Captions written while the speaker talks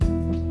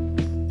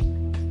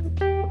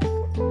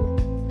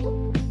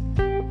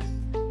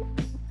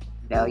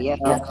Hell yeah.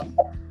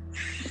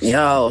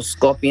 Yo,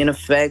 Scorpion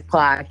Effect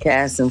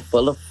podcast in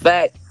full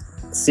effect.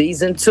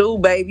 Season 2,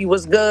 baby,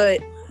 was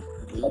good.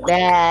 We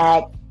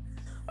back.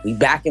 We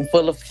back in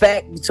full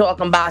effect. We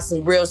talking about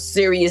some real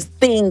serious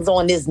things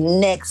on this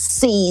next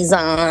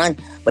season,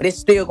 but it's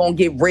still gonna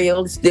get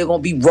real. It's still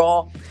gonna be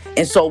raw,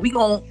 and so we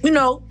gonna,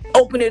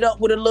 open it up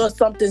with a little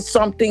something,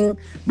 something.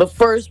 But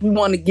first, we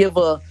want to give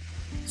a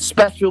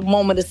special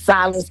moment of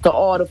silence to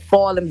all the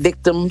fallen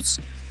victims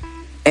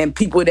and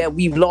people that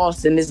we've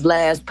lost in this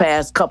last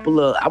past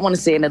couple of, I want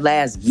to say in the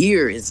last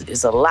year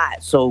is a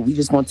lot. So we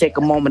just want to take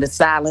a moment of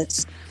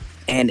silence,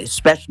 and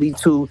especially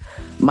to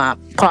my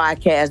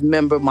podcast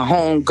member, my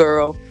home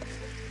girl,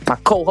 my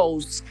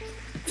co-host,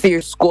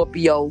 Fierce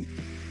Scorpio.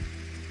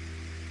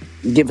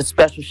 Give a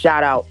special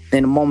shout out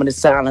in a moment of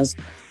silence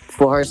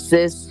for her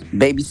sis,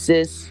 baby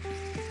sis.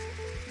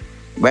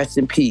 Rest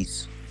in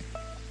peace.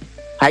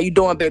 How you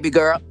doing, baby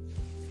girl?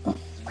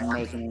 I'm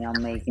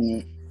making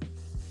it.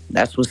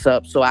 That's what's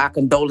up. So our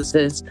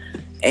condolences.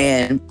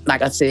 And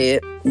like I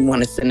said, we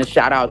want to send a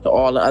shout out to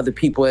all the other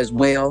people as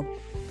well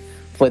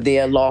for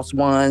their lost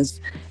ones.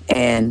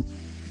 And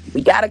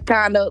we got a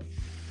kind of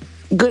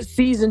good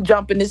season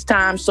jumping this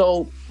time.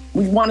 So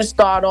we want to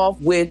start off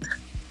with,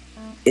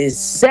 is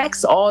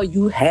sex all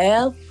you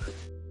have?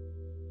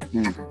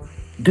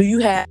 Do you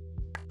have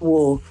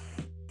well,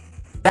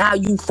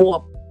 value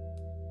for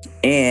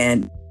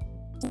and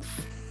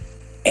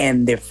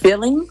their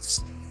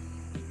feelings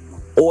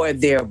or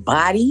their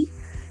body,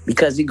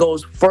 because it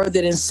goes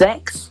further than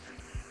sex?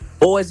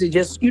 Or is it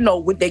just,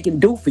 what they can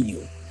do for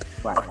you?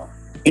 Right.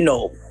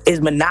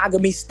 Is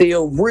monogamy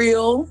still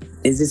real?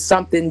 Is it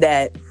something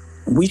that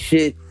we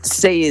should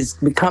say is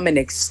becoming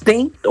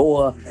extinct,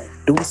 or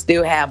do we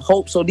still have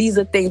hope? So these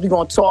are things we're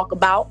going to talk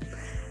about.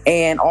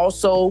 And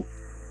also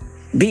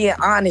being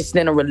honest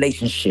in a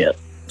relationship,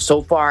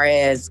 so far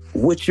as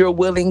what you're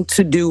willing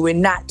to do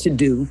and not to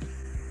do.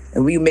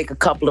 And we make a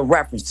couple of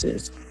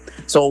references.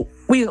 So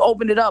we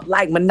open it up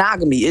like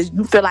monogamy.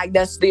 You feel like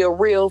that's still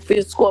real,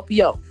 Fifth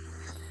Scorpio?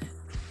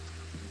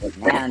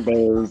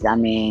 Nowadays,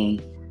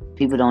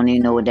 people don't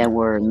even know what that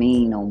word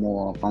mean no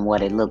more from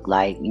what it looked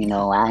like.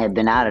 I had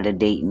been out of the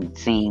dating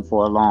scene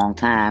for a long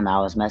time. I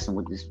was messing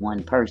with this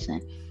one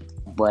person.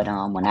 But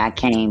when I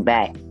came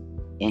back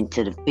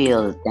into the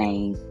field of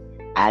things,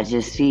 I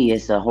just see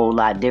it's a whole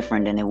lot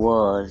different than it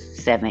was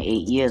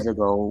 7-8 years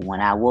ago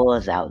when I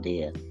was out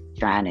there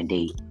trying to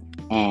date.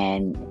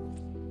 And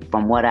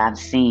from what I've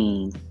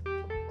seen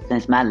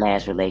since my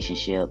last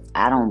relationship,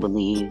 I don't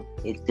believe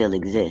it still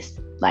exists.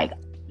 Like,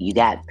 you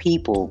got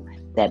people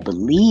that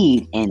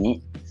believe in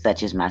it,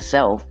 such as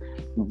myself,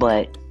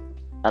 but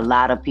a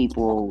lot of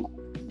people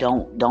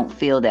don't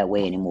feel that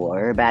way anymore.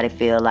 Everybody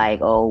feel like,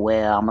 oh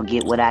well, I'm gonna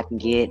get what I can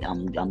get.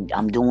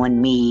 I'm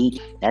doing me.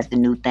 That's the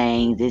new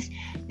thing. This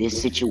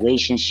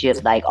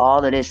situationship, like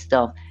all of this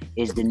stuff,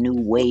 is the new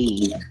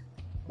wave,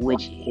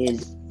 which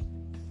is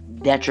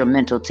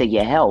detrimental to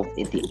your health.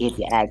 If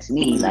you ask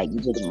me, like, you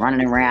just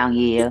running around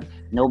here.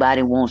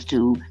 Nobody wants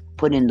to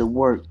put in the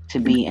work to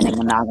be in a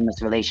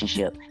monogamous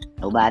relationship.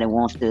 Nobody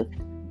wants to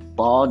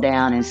fall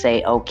down and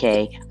say,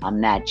 okay, I'm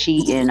not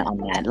cheating, I'm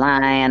not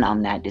lying,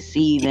 I'm not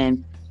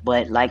deceiving.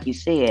 But like you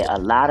said, a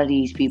lot of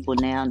these people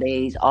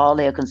nowadays, all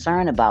they're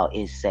concerned about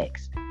is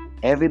sex.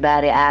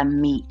 Everybody I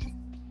meet,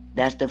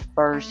 that's the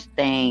first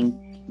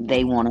thing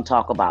they want to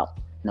talk about.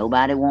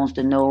 Nobody wants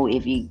to know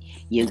if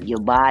your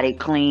body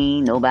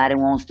clean. Nobody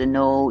wants to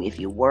know if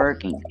you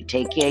work and you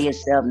take care of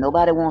yourself.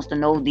 Nobody wants to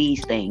know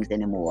these things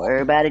anymore.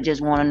 Everybody just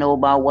want to know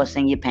about what's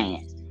in your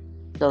pants.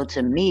 So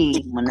to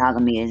me,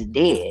 monogamy is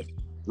dead.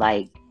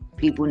 Like,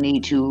 people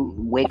need to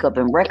wake up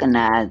and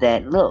recognize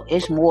that, look,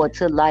 it's more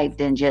to life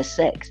than just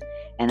sex.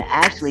 And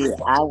actually,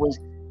 I was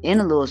in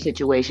a little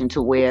situation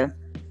to where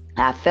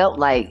I felt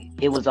like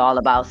it was all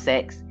about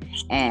sex.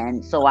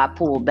 And so I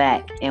pulled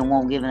back and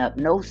won't give up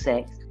no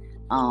sex.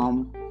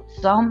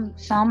 Some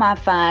I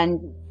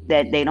find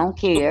that they don't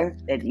care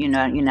that you're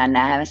not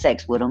having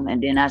sex with them,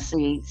 and then I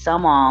see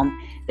some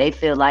they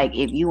feel like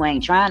if you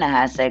ain't trying to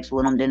have sex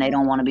with them, then they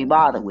don't want to be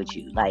bothered with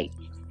you. Like,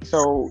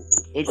 so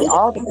it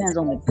all depends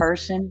on the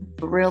person,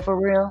 for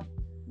real.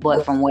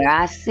 But from where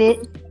I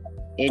sit,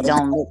 it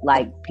don't look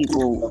like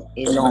people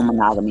is on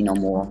monogamy no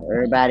more.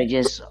 Everybody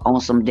just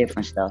on some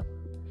different stuff.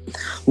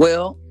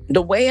 Well,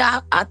 the way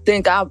I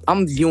think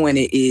I'm viewing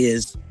it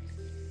is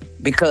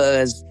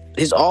because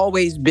there's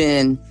always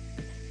been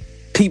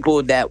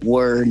people that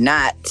were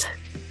not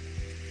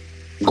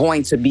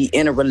going to be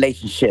in a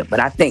relationship,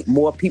 but I think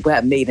more people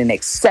have made an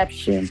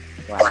exception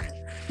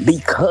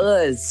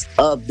because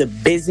of the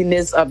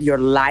busyness of your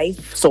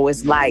life. So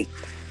it's like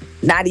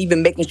not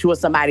even making sure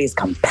somebody is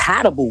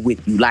compatible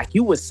with you. Like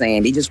you were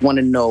saying, they just want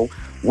to know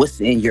what's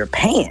in your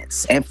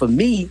pants. And for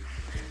me,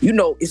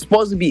 it's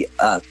supposed to be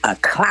a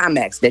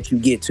climax that you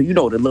get to, the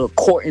little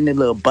courting, the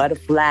little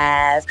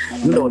butterflies,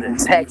 the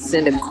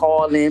texting and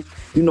calling,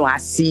 I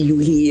see you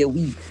here.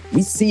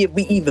 We see if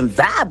we even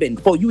vibing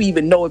before you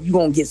even know if you're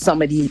going to get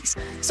some of these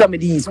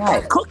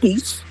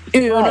cookies,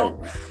 Right.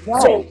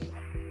 So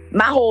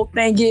my whole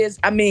thing is,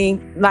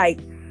 like,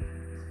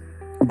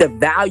 the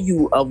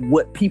value of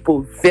what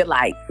people feel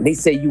like. They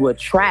say you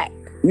attract,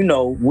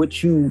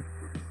 what you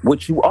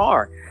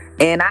are.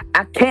 And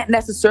I can't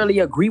necessarily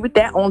agree with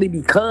that, only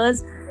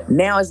because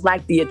now it's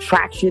like the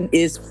attraction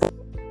is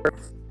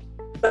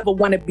whoever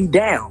want to be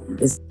down.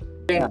 It's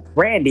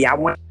Brandy, I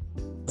want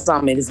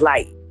something. It's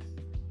like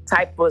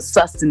type of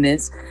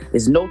sustenance.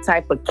 There's no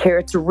type of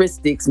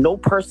characteristics, no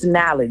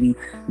personality.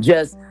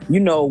 Just,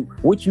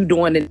 what you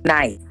doing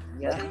tonight?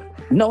 Yeah.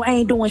 No, I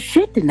ain't doing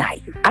shit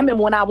tonight. I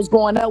remember when I was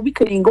growing up, we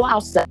couldn't even go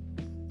outside.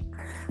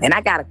 And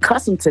I got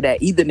accustomed to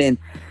that. Either then,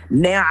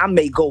 now I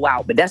may go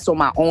out, but that's on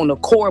my own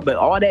accord. But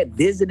all that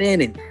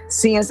visiting and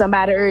seeing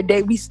somebody every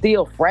day, we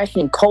still fresh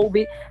in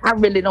COVID. I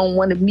really don't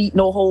want to meet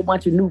no whole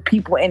bunch of new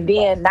people, and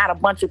then not a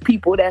bunch of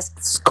people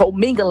that's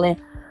commingling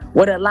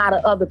with a lot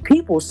of other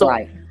people. So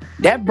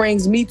that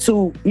brings me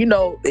to,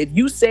 if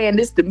you saying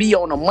this to me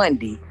on a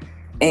Monday,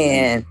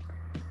 and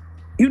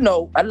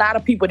a lot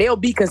of people, they'll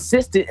be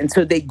consistent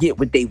until they get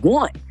what they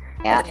want.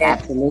 Yeah,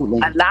 absolutely.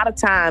 A lot of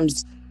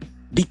times,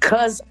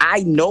 because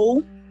I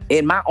know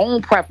in my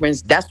own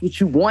preference, that's what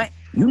you want,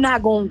 you're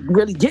not going to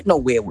really get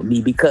nowhere with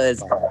me,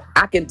 because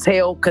I can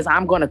tell, because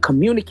I'm going to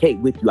communicate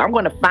with you. I'm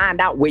going to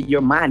find out where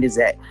your mind is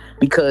at,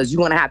 because you're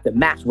going to have to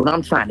match what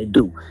I'm trying to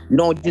do. You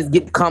don't just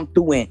get to come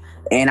through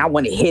and I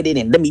want to hit it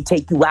and let me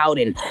take you out,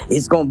 and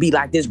it's going to be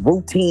like this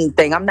routine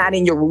thing. I'm not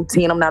in your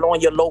routine. I'm not on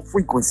your low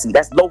frequency.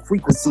 That's low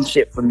frequency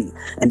shit for me.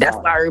 And that's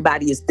why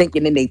everybody is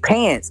thinking in their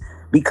pants,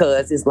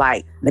 because it's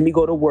like, let me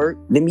go to work,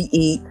 let me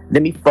eat,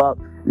 let me fuck,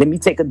 let me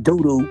take a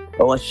doo-doo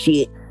or a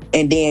shit,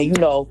 and then,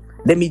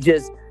 let me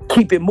just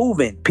keep it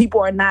moving.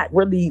 People are not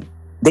really,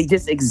 they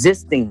just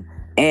existing,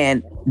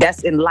 and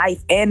that's in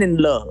life and in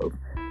love,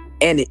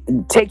 and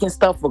taking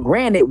stuff for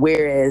granted,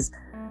 whereas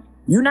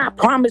you're not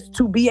promised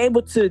to be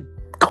able to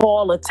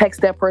call or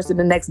text that person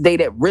the next day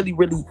that really,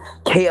 really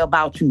care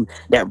about you,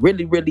 that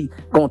really, really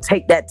gonna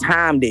take that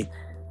time to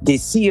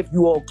see if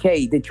you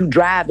okay, that you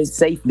driving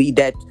safely,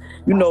 that,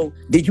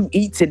 did you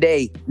eat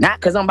today? Not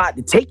because I'm about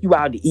to take you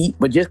out to eat,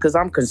 but just because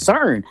I'm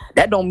concerned.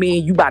 That don't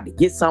mean you about to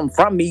get something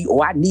from me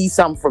or I need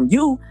something from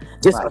you.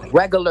 Just a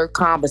regular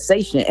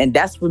conversation. And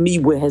that's for me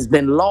what has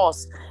been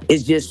lost,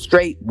 is just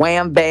straight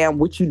wham bam,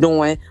 what you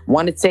doing?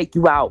 Want to take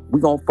you out.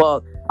 We gonna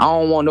fuck. I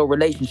don't want no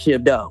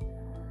relationship though.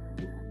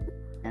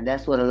 And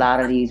that's what a lot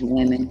of these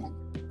women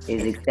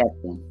is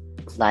accepting.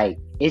 Like,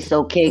 it's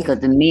okay because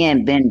the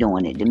men been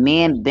doing it. The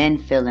men been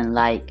feeling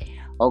like,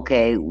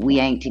 okay, we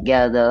ain't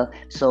together.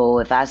 So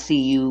if I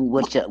see you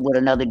with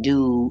another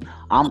dude,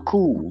 I'm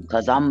cool,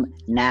 because I'm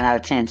 9 out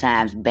of 10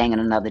 times banging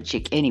another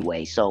chick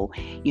anyway. So,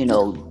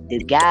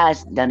 the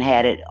guys done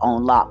had it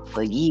on lock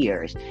for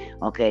years.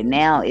 Okay,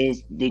 now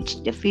it's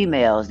the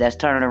females that's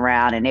turning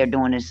around and they're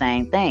doing the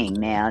same thing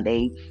now.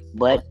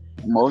 But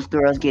most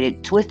girls get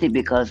it twisted,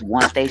 because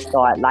once they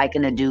start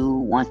liking a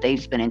dude, once they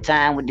spending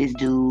time with this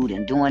dude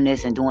and doing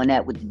this and doing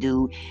that with the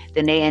dude,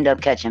 then they end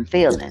up catching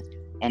feelings.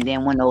 And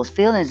then when those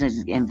feelings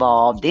is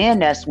involved, then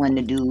that's when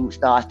the dude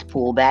starts to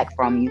pull back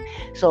from you.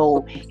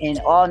 So in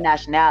all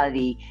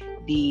nationality,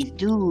 these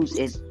dudes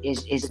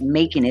is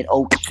making it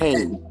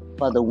okay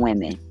for the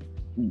women,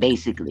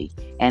 basically.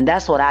 And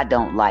that's what I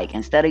don't like.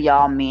 Instead of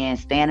y'all men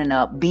standing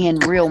up, being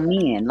real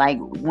men, like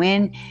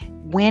when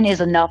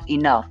is enough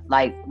enough?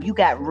 Like, you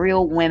got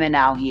real women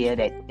out here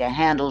that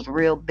handles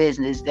real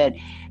business, that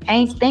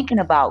ain't thinking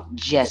about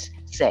just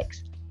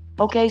sex.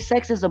 Okay,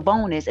 sex is a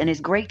bonus and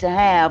it's great to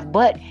have,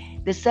 but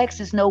the sex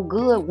is no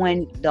good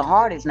when the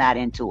heart is not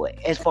into it,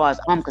 as far as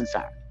I'm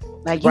concerned.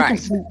 Like, you can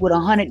sleep with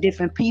 100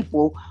 different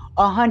people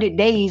 100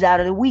 days out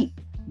of the week,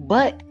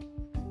 but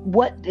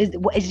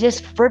it's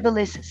just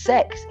frivolous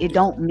sex. It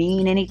don't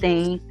mean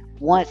anything.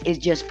 Once it's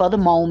just for the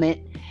moment,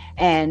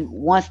 and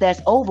once that's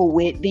over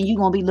with, then you're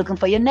gonna be looking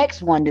for your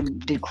next one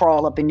to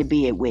crawl up in the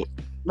bed with.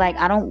 Like,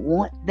 I don't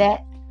want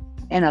that.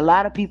 And a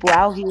lot of people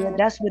out here,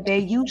 that's what they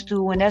used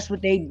to, and that's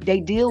what they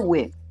deal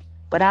with.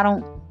 But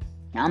I'm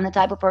the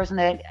type of person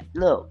that,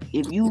 look,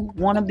 if you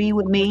want to be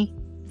with me,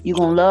 you're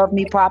going to love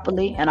me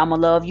properly, and I'm going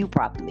to love you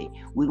properly.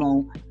 We're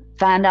going to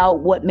find out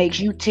what makes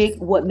you tick,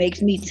 what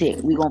makes me tick.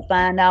 We're going to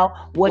find out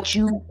what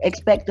you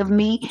expect of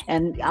me,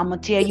 and I'm going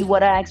to tell you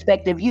what I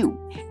expect of you.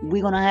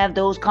 We're going to have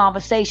those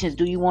conversations.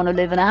 Do you want to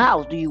live in a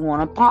house? Do you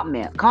want an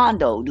apartment,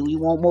 condo? Do you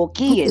want more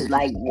kids?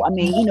 Like, I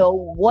mean,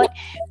 what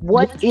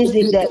is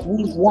it that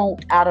we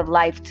want out of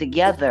life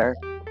together,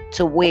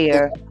 to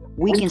where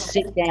we can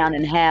sit down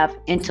and have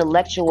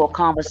intellectual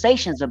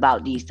conversations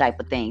about these type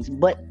of things?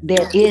 But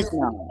there is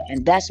none.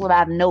 And that's what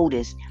I've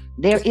noticed.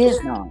 There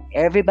is none.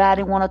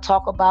 Everybody want to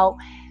talk about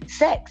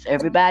sex.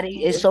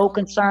 Everybody is so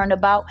concerned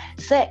about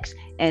sex.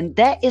 And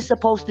that is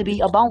supposed to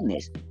be a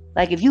bonus.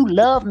 Like, if you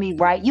love me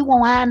right, you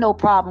won't have no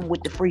problem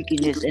with the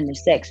freakiness and the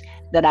sex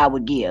that I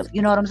would give.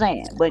 You know what I'm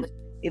saying? But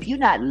if you're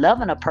not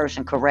loving a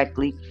person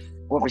correctly,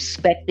 or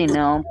respecting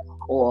them,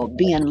 or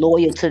being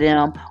loyal to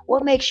them,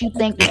 what makes you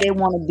think that they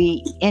want to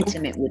be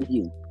intimate with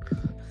you?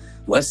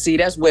 Well, see,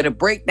 that's where the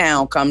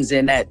breakdown comes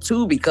in at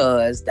too,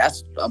 because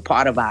that's a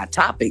part of our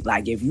topic.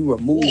 Like, if you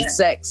remove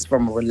sex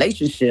from a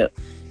relationship,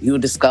 you'll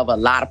discover a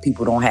lot of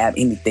people don't have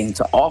anything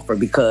to offer.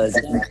 Because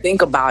if you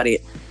think about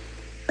it,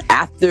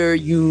 after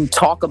you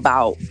talk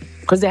about,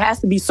 because there has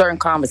to be certain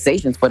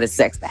conversations for the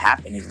sex to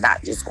happen. It's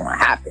not just going to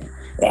happen.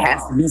 It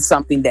has to be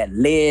something that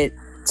led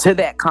to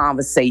that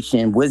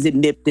conversation. Was it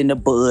nipped in the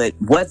bud?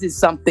 Was it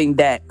something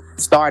that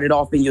started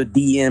off in your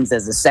DMs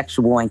as a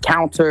sexual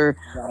encounter?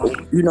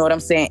 You know what I'm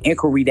saying?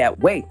 Inquiry that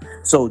way.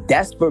 So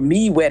that's for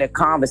me where the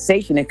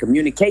conversation and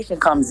communication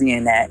comes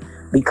in at,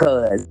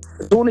 because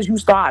as soon as you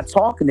start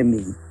talking to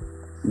me,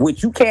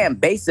 which you can't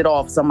base it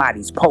off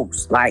somebody's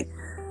post. Like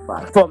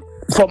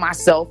for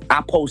myself,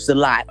 I post a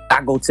lot.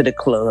 I go to the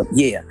club.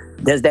 Yeah.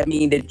 Does that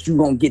mean that you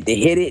gonna get to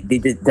hit it?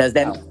 Does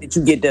that mean that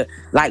you get to,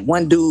 like,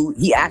 one dude,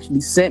 he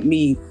actually sent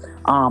me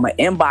an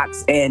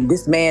inbox, and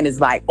this man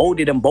is like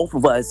older than both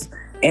of us,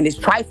 and it's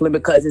trifling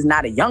because it's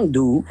not a young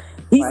dude.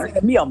 He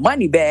sent me a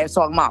money bag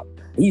talking about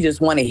he just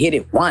want to hit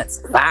it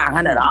once,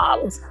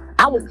 $500.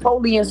 I was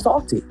totally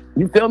insulted.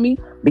 You feel me?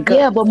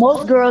 Because but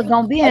most girls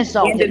don't be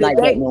insulted like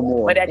that no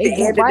more. But at the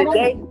end of the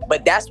day,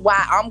 but that's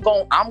why I'm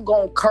going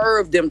to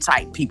curve them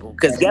type people.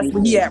 Because guess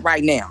where he at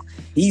right now?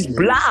 He's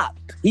blocked.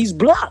 He's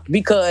blocked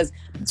because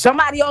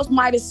somebody else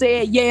might have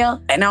said yeah,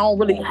 and I don't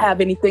really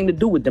have anything to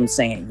do with them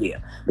saying yeah.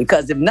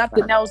 Because if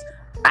nothing else,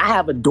 I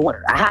have a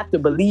daughter. I have to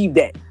believe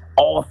that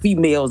all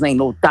females ain't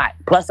no thought.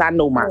 Plus, I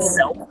know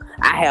myself.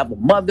 I have a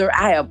mother.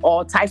 I have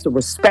all types of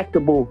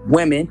respectable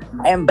women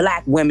and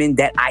black women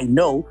that I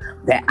know,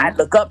 that I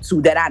look up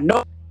to, that I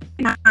know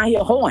out here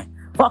hoeing.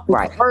 Fuck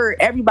with her.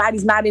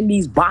 Everybody's not in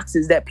these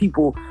boxes that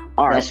people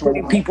are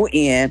putting people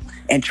in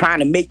and trying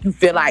to make you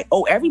feel like,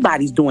 oh,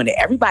 everybody's doing it.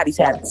 Everybody's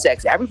having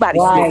sex.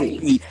 Everybody's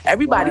doing it.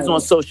 Everybody's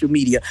on social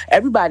media.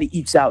 Everybody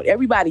eats out.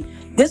 Everybody.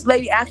 This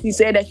lady actually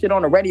said that shit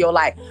on the radio,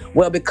 like,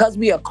 well, because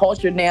we are a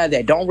culture now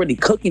that don't really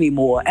cook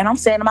anymore. And I'm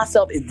saying to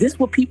myself, is this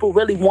what people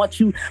really want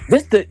you?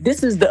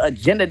 This is the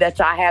agenda that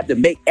y'all have to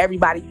make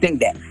everybody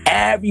think that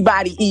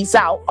everybody eats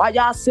out. Are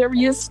y'all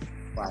serious?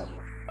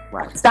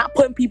 Right. Stop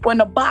putting people in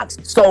the box.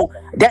 So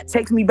that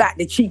takes me back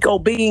to Chico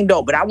Bean,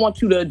 though. But I want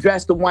you to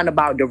address the one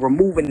about the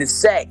removing the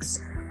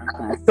sex.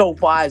 So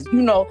far as,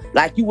 you know,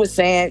 like you were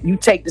saying, you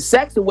take the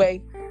sex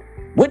away.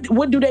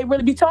 What do they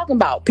really be talking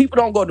about? People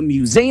don't go to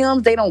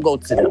museums. They don't go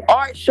to the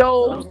art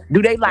shows.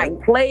 Do they like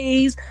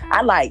plays?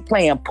 I like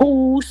playing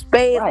pool,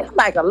 spades. I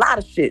like a lot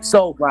of shit.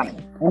 So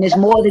and there's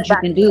more that you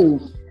can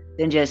do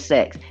than just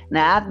sex.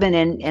 Now, I've been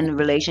in a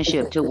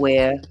relationship to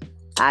where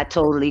I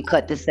totally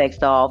cut the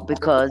sex off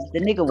because the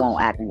nigga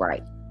won't act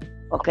right.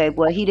 Okay,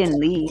 well, he didn't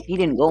leave. He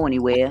didn't go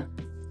anywhere.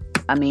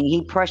 I mean,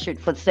 he pressured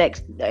for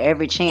sex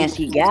every chance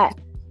he got,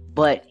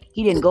 but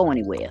he didn't go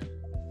anywhere.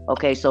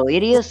 Okay, so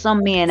it is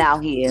some men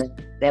out here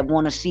that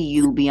want to see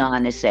you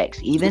beyond the sex,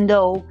 even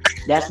though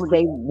that's what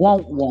they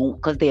want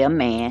because they're a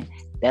man.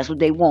 That's what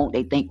they want.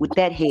 They think with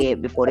that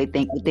head before they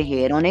think with the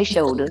head on their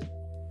shoulder.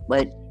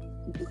 But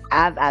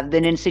I've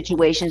been in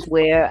situations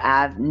where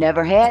I've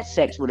never had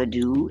sex with a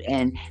dude,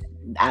 and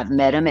I've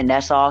met him, and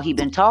that's all he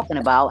been talking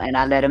about, and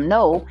I let him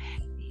know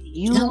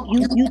you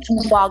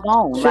too far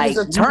gone. Like,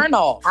 a turn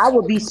off. I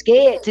would be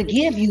scared to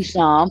give you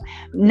some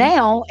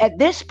now at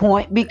this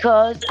point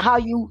because how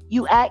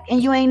you act,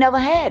 and you ain't never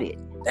had it.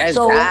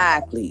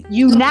 Exactly. So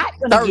you not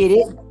gonna get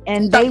it,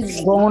 and they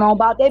going on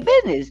about their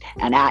business,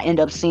 and I end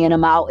up seeing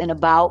them out and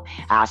about.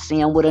 I see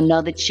them with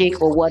another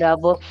chick or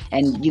whatever,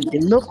 and the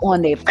look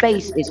on their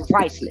face is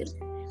priceless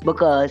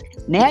because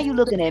now you're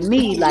looking at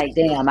me like,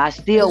 damn, I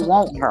still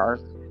want her.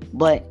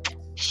 But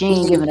she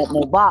ain't giving up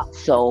no box,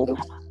 so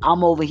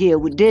I'm over here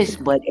with this.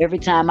 But every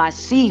time I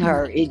see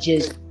her, it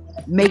just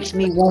makes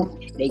me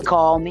want. They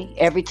call me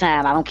every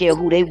time. I don't care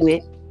who they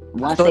with.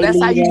 Once so they that's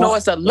leave how you them, know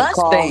it's a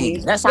lust thing. Me.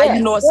 That's how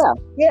you know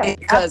it's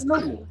because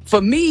absolutely.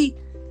 For me,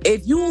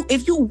 if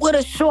you with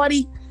a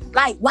shorty,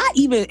 like, why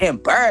even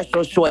embarrass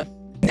your shorty?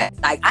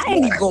 Like, I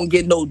ain't even gonna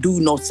get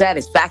no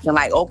satisfaction.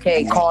 Like,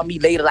 okay, call me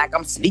later. Like,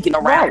 I'm sneaking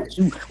around with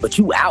you, but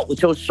you out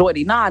with your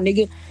shorty. Nah,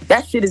 nigga,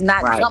 that shit is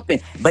not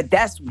jumping. But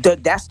that's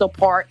the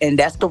part and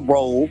that's the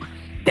role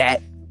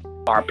that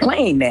are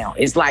playing now.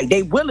 It's like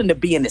they willing to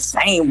be in the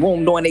same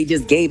room knowing they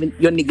just gave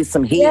your niggas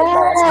some head.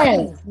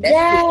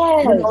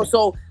 You know,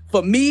 so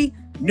for me,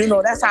 you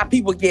know, that's how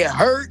people get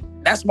hurt.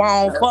 That's why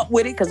I don't fuck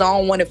with it, because I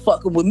don't want it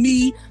fucking with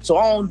me. So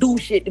I don't do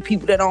shit to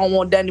people that I don't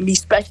want done to me,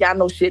 especially I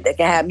know shit that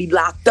can have me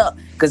locked up.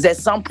 Because at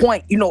some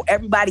point, you know,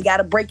 everybody got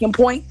a breaking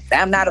point.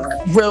 I'm not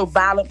a real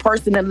violent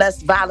person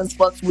unless violence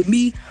fucks with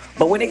me.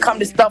 But when it comes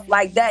to stuff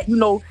like that, you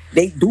know,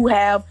 they do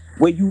have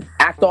where you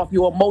act off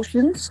your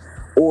emotions,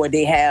 or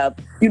they have,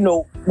 you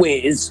know, where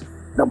it's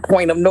the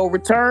point of no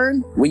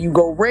return, where you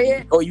go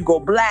red or you go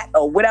black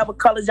or whatever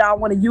colors y'all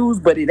want to use,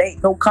 but it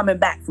ain't no coming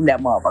back from that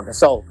motherfucker.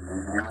 So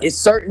it's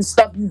certain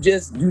stuff you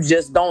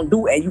just don't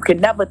do, and you can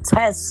never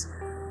test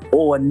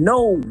or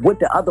know what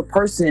the other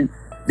person,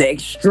 the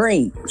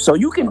extreme. So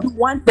you can do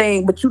one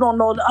thing, but you don't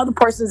know the other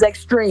person's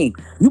extreme.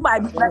 You might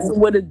be messing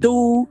with a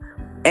dude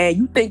and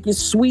you think it's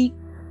sweet,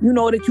 you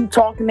know, that you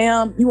talking to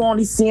him, you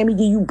only see him, he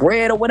give you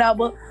bread or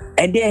whatever,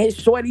 and then his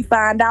shorty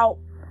find out,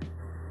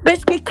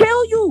 bitch can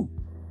kill you.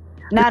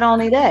 Not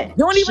only that,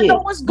 You don't even know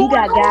shit, what's you going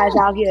got guys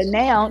on. out here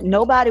now.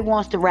 Nobody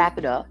wants to wrap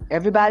it up.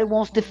 Everybody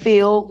wants to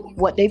feel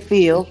what they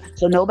feel,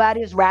 so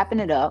nobody is wrapping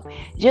it up.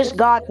 Just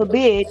God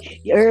forbid,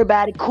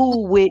 everybody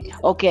cool with,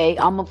 okay,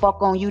 I'm gonna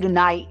fuck on you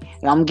tonight.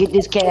 I'm gonna get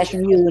this cash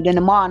from you, and then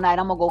tomorrow night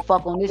I'm gonna go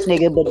fuck on this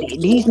nigga. But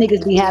these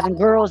niggas be having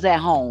girls at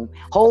home,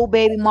 whole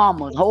baby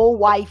mamas, whole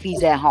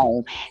wifeys at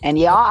home, and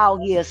y'all out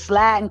here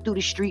sliding through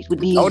the streets with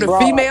Oh, these the bras.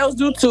 females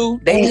do too.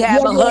 They And be yeah,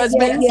 having yeah,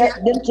 yeah, husbands, yeah,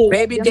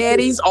 baby them too,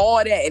 daddies, all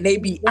that, and they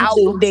be them out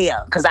too.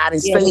 there because I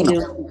didn't Yeah, seen they them.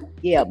 do.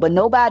 Yeah, but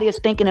nobody is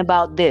thinking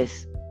about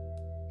this.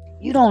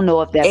 You don't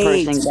know if that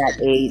person AIDS. got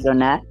AIDS or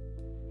not.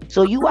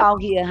 So you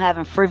out here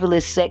having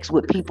frivolous sex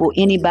with people,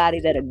 anybody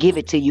that'll give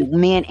it to you,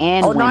 men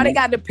Oh and no, they women.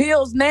 got the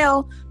pills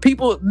now.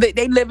 People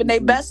they living their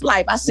Mm-mm, best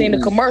life. I seen the mm-mm.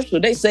 commercial.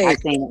 They I said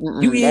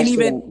seen that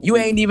shit ain't. you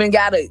ain't even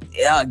gotta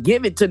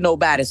give it to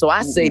nobody. So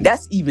I say Mm-mm.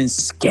 that's even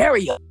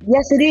scarier.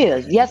 Yes, it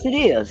is. Yes, it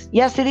is.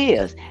 Yes, it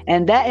is.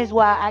 And that is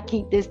why I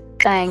keep this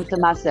thing to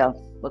myself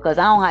because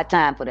I don't have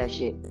time for that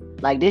shit.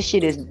 Like this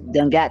shit is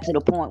done got to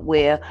the point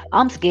where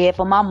I'm scared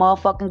for my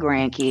motherfucking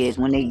grandkids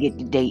when they get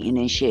to dating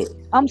and shit.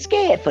 I'm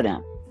scared for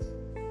them.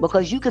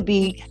 Because you could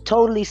be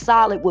totally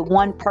solid with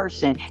one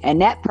person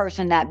and that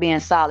person not being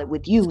solid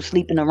with you,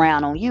 sleeping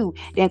around on you,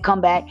 then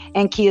come back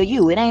and kill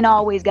you. It ain't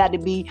always got to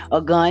be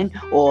a gun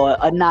or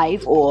a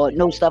knife or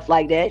no stuff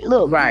like that.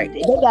 Look, Right.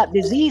 they got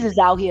diseases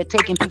out here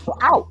taking people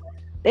out.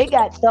 They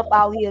got stuff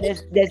out here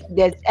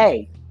that's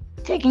hey,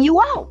 taking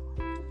you out.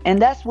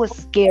 And that's what's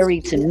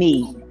scary to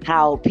me,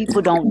 how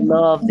people don't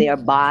love their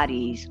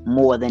bodies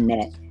more than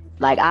that.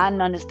 Like I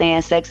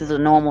understand sex is a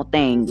normal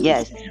thing,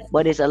 yes,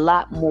 but it's a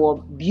lot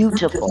more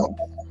beautiful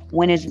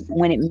when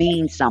it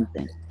means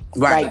something.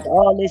 Right. Like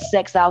all this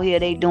sex out here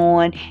they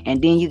doing,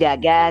 and then you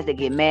got guys that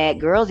get mad.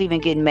 Girls even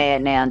getting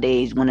mad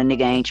nowadays when a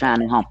nigga ain't trying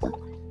to hump them.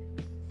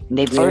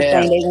 They first Yeah.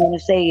 thing they want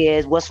to say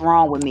is, "What's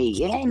wrong with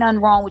me?" It ain't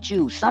nothing wrong with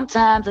you.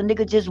 Sometimes a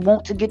nigga just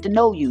want to get to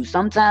know you.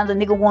 Sometimes a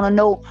nigga want to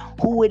know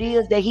who it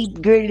is that he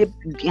ready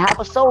to have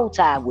a soul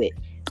tie with.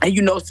 And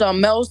you know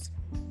something else?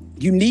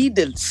 You need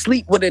to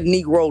sleep with a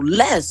Negro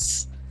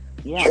less.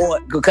 Yeah. Or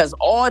because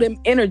all them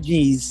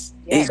energies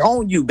is Yes.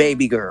 on you,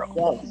 baby girl.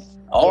 Yes.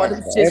 All Yes.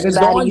 them shits is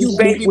Everybody on you you, sleep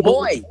baby with,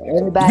 boy.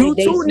 everybody You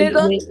they too, sleep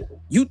nigga. with.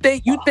 You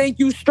think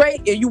you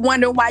straight and you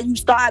wonder why you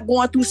start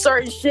going through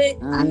certain shit.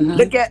 Mm-hmm.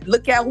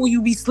 Look at who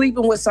you be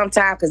sleeping with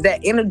sometimes because that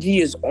energy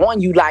is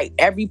on you. Like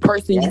every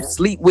person you Yes.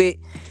 sleep with,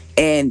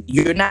 and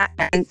you're not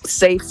having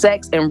safe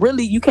sex, and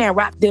really you can't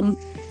wrap them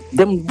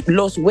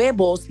los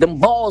huevos, them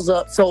balls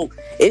up. So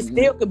it Mm-hmm.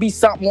 still could be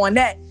something on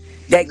that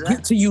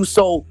get to Exactly. you.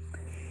 So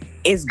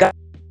it's got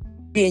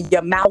in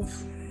your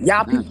mouth.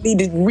 Y'all Mm. people need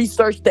to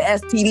research the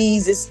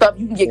STDs and stuff.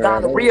 You can get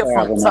Girl, they gonorrhea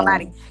from terrible now.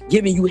 somebody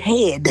giving you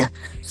head.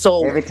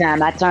 So Every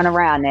time I turn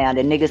around now,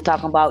 the niggas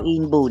talking about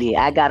eating booty.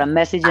 I got a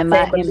message I in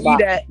my can't believe inbox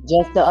that.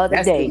 just the other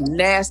That's the day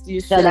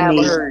nastiest shit telling I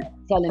ever me heard.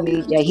 telling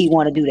me that he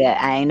want to do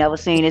that. I ain't never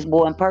seen this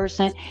boy in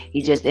person.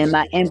 He's just in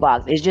my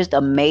inbox. It's just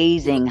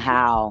amazing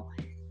how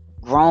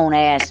grown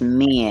ass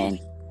men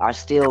are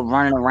still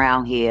running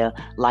around here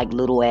like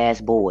little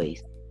ass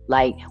boys.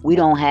 Like we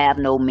don't have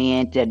no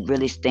men that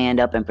really stand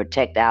up and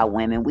protect our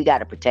women. We got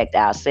to protect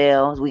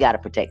ourselves. We got to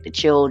protect the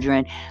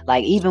children.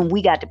 Like even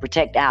we got to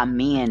protect our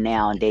men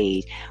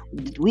nowadays.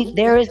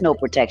 There is no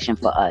protection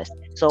for us.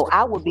 So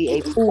I would be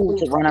a fool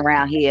to run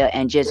around here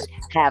and just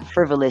have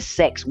frivolous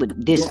sex with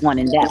this one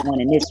and that one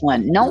and this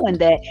one, knowing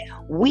that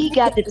we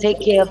got to take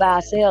care of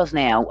ourselves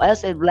now.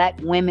 Us as black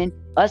women,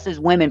 us as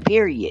women,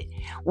 period.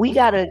 We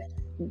got to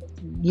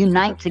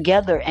unite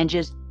together and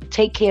just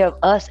take care of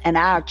us and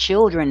our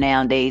children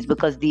nowadays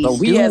because But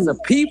these dudes,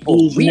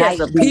 these we as night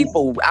a these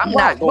people, I'm right,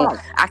 not going. right.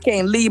 I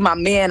can't leave my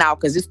man out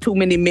because there's too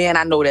many men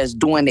I know that's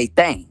doing their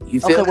thing. You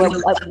Okay, feel me?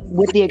 well,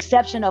 with the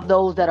exception of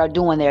those that are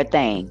doing their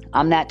thing,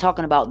 I'm not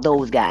talking about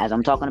those guys.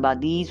 I'm talking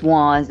about these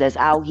ones that's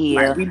out Like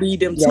here we need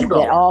them too, that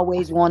though.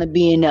 always want to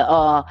be in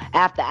the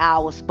after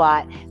hour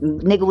spot.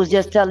 Nigga was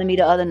just telling me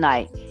the other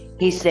night.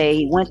 He said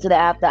he went to the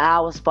after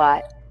hour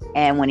spot,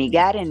 and when he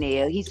got in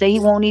there, he said he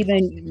won't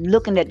even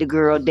looking at the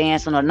girl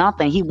dancing or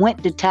nothing. He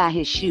went to tie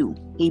his shoe.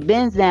 He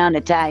bends down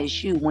to tie his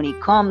shoe. When he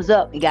comes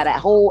up, he got a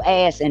whole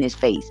ass in his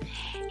face.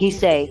 He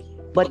say,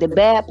 but the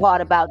bad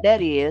part about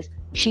that is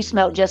she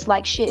smelled just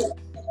like shit.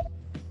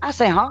 I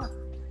say, huh?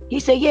 He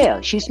said,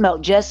 yeah, she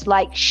smelled just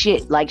like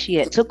shit, like she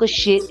had took a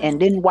shit and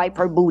didn't wipe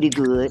her booty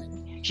good.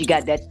 She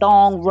got that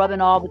thong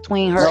rubbing all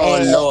between her Oh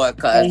ass. Lord,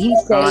 And cuz he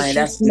say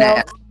she that's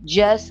not. smelled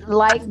just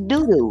like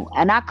doo-doo.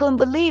 And I couldn't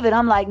believe it.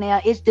 I'm like,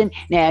 now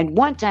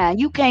one time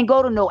you can't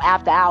go to no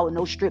after hour,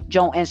 no strip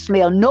joint and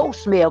smell no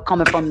smell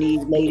coming from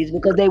these ladies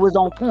because they was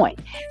on point.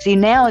 See,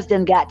 now it's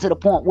then got to the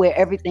point where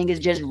everything is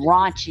just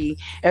raunchy,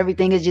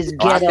 everything is just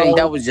Oh, I think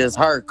that ghetto. was just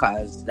her,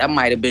 cuz that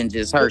might have been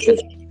just her. It,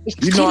 Cause it,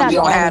 you she's normally not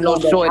the don't only have no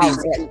one that's out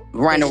shorties there.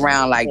 running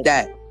around like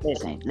that.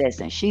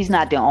 Listen. She's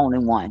not the only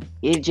one.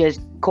 It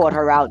just caught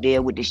her out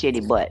there with the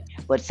shitty butt.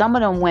 But some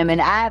of them women,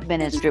 I've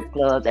been in strip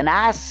clubs and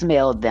I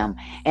smelled them,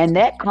 and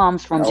that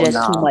comes from Oh just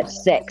too no. much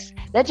sex.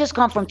 That just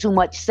comes from too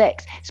much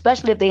sex,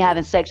 especially if they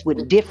having sex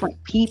with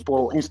different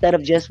people instead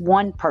of just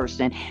one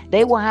person.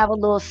 They will have a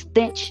little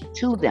stench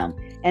to them.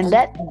 And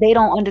that they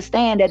don't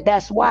understand that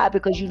that's why,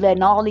 because you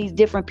letting all these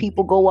different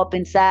people go up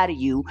inside of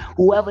you.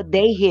 Whoever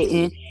they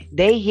hitting.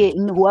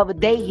 Whoever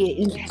they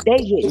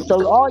hitting.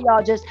 So all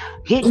y'all just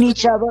hitting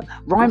each other,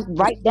 run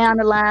right down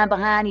the line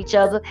behind each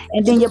other,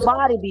 and then your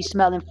body be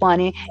smelling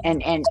funny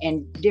and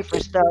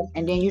different stuff,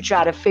 and then you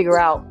try to figure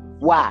out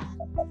why.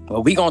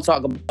 Well, we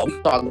talk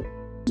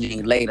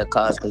later,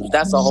 cause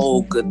that's a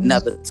whole good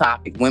another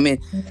topic. Women,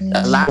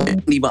 a lot of people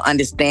don't even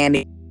understand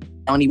it.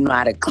 Don't even know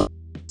how to cook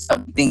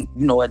something,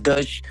 a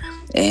dish.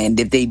 And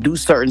if they do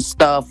certain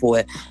stuff,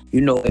 or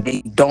if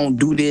they don't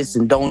do this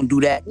and don't do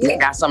that,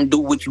 it got something to do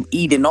with what you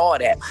eat and all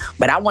that.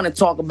 But I want to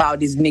talk about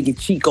this nigga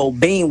Chico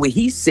Bean, what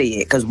he said,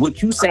 because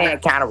what you saying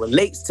kind of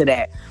relates to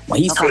that. When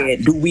he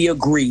said, "Do we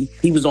agree?"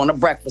 He was on the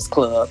Breakfast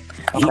Club.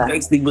 He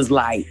basically was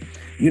like,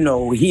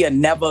 he'll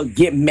never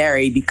get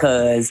married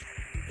because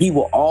he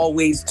will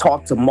always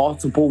talk to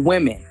multiple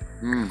women.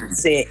 He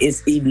said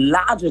it's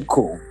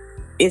illogical.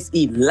 It's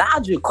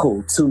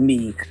illogical to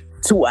me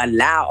to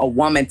allow a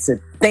woman to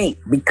think,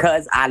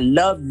 because I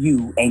love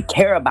you and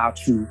care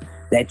about you,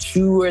 that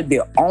you are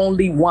the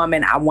only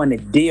woman I want to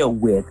deal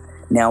with.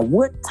 Now,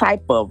 what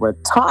type of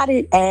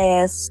retarded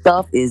ass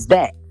stuff is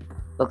that?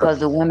 Because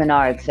the women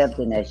are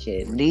accepting that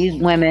shit. These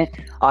women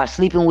are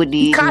sleeping with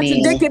these men.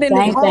 Contradicted in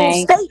his Same own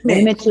thing. statement.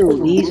 Women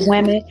too. These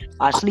women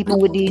are sleeping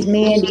with these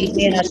men. These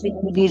men are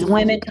sleeping with these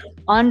women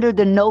under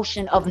the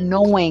notion of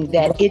knowing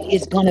that it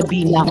is going to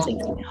be nothing.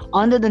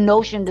 Under the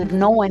notion of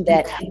knowing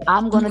that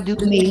I'm going to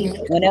do me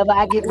whenever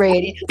I get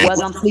ready,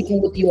 whether I'm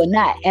sleeping with you or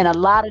not. And a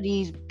lot of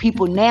these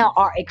people now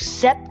are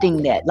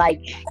accepting that. Like,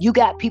 you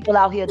got people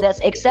out here that's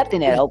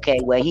accepting that. Okay,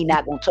 well, he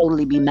not going to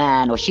totally be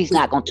mine, or she's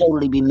not going to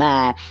totally be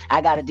mine.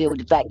 I got to deal with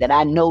the fact that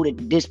I know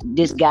that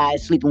this guy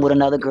is sleeping with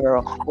another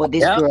girl, or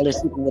this girl is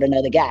sleeping with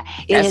another guy.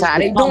 That's how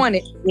they doing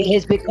it. It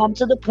has become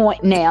to the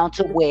point now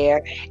to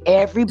where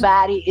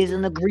everybody is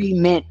in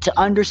agreement to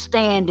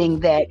understanding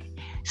that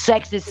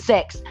sex is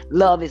sex,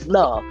 love is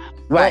love.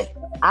 Right.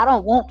 But I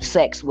don't want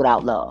sex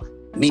without love.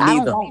 Me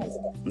neither.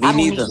 Me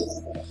neither.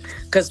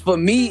 Cause for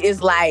me,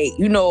 it's like,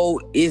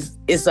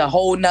 it's a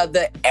whole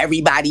nother,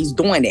 everybody's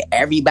doing it.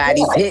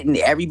 Everybody's hitting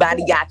it.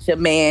 Everybody got your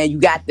man. You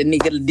got the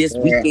nigga this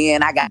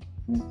weekend. I got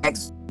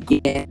next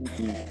weekend.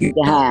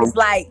 It's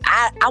like,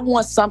 I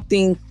want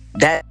something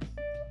that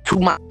to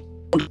my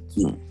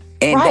liking.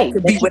 And that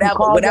could be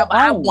whatever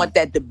I want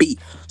that to be.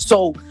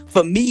 So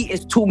for me,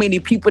 it's too many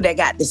people that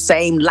got the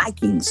same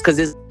likings. Cause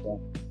it's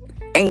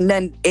ain't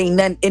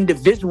nothing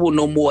individual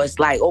no more. It's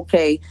like,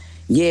 okay,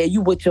 yeah,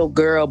 you with your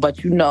girl, but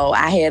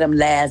I had him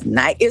last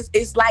night.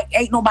 It's like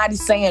ain't nobody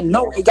saying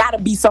no. It gotta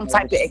be some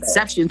type of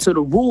exception to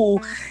the rule,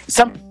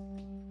 some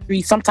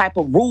type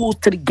of rules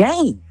to the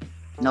game.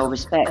 No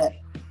respect.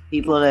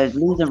 People are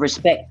losing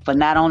respect for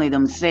not only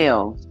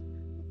themselves,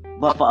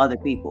 but for other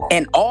people.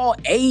 And all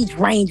age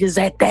ranges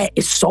at that.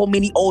 It's so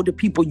many older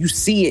people. You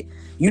see it,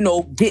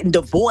 getting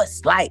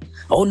divorced. Like,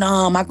 oh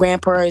no, my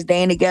grandparents, they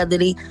ain't together.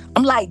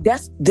 I'm like,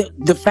 that's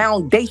the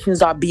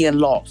foundations are being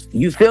lost.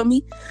 You feel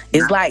me?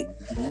 It's like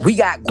we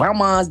got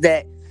grandmas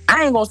that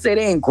I ain't gonna say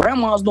they ain't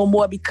grandmas no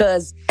more,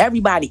 because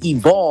everybody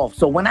evolved.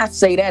 So when I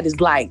say that, it's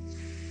like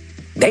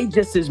they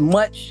just as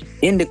much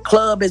in the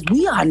club as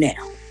we are now.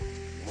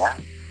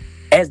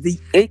 As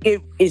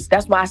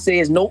that's why I say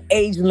there's no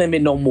age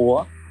limit no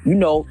more.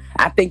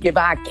 I think if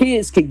our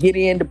kids could get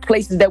in the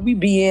places that we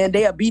be in,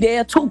 they'll be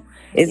there too.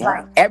 It's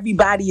like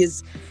everybody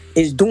is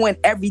doing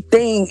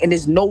everything, and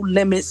there's no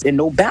limits and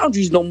no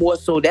boundaries no more.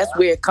 So that's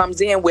where it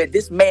comes in, where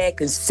this man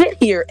can sit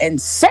here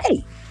and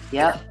say,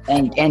 yep,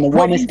 and the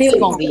woman still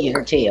gonna be in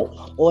her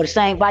tail, or the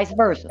same vice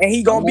versa. And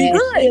he gonna be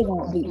good. Still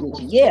gonna sleep with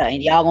you. Yeah,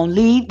 and y'all gonna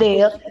leave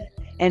there,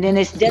 and then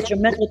it's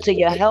detrimental to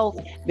your health,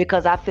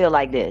 because I feel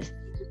like this.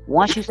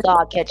 Once you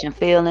start catching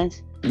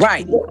feelings,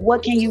 right?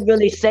 What can you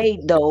really say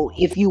though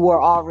if you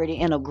were already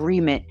in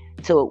agreement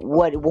to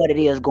what it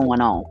is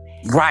going on?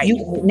 Right.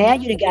 Now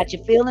you done got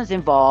your feelings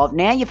involved.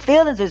 Now your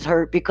feelings is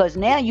hurt, because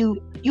now you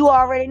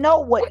already know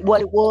what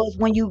it was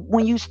when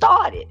you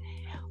started.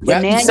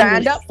 But now you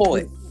signed up for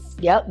it.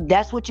 Yep,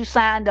 that's what you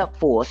signed up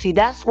for. See,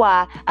 that's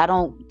why I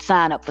don't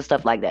sign up for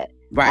stuff like that.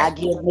 Right. I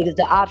give niggas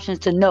the options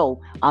to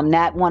know I'm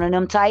not one of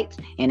them types,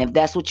 and if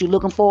that's what you're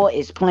looking for,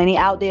 it's plenty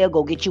out there.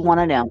 Go get you one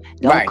of them.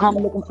 Don't come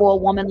looking for a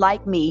woman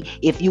like me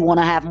if you want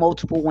to have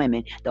multiple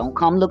women. Don't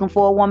come looking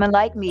for a woman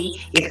like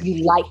me if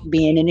you like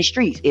being in the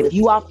streets. If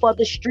you are for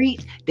the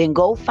streets, then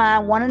go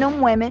find one of them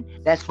women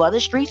that's for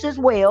the streets as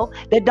well,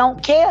 that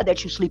don't care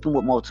that you're sleeping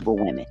with multiple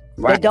women.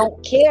 Right. That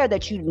don't care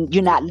that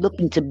you're not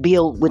looking to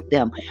build with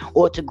them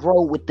or to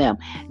grow with them.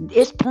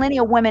 There's plenty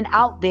of women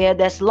out there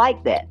that's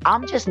like that.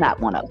 I'm just not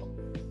one of them.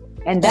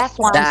 And that's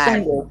why I'm Exactly.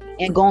 single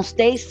and gonna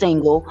stay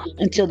single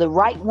until the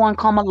right one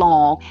come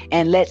along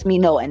and lets me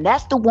know. And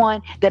that's the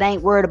one that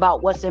ain't worried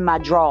about what's in my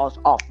drawers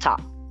off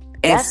top.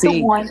 And That's the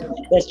see, one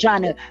that's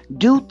trying to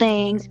do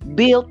things,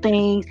 build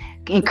things,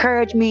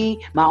 encourage me,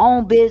 my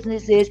own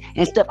businesses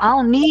and stuff. I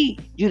don't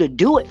need you to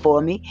do it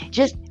for me.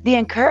 Just the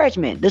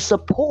encouragement, the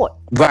support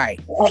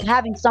right. of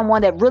having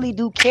someone that really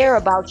do care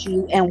about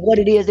you and what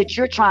it is that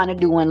you're trying to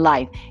do in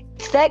life.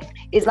 Sex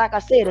is, like I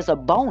said, it's a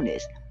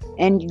bonus.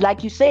 And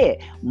like you said,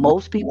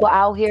 most people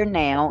out here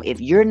now,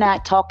 if you're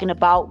not talking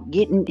about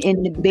getting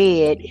in the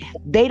bed,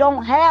 they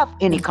don't have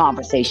any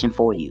conversation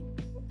for you.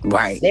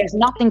 Right. There's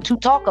nothing to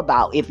talk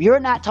about. If you're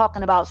not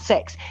talking about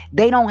sex,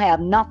 they don't have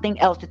nothing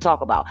else to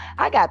talk about.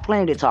 I got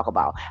plenty to talk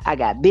about. I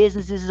got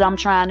businesses I'm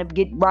trying to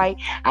get right.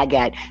 I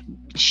got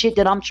shit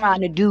that I'm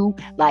trying to do.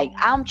 Like,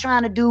 I'm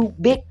trying to do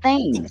big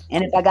things.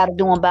 And if I got to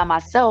do them by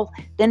myself,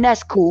 then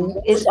that's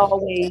cool. It's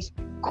always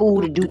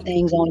cool to do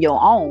things on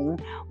your own,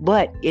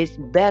 but it's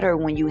better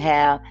when you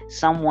have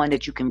someone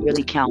that you can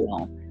really count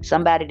on.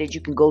 Somebody that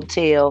you can go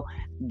tell,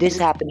 this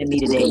happened to me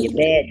today, your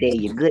bad day,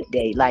 your good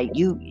day. Like,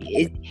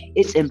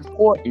 it's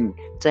important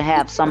to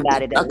have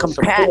somebody that will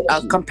support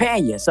A you.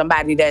 companion,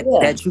 somebody that Yeah,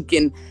 that you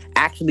can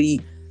actually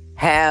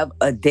have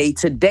a day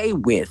to day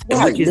with, and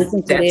right. which is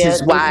that is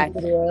Listen why,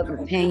 to their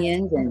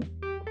opinions and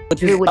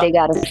which hear is what they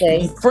gotta be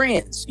say.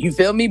 friends. You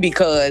feel me?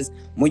 Because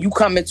when you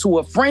come into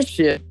a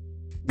friendship,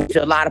 which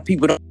a lot of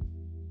people don't,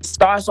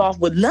 starts off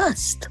with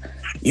lust,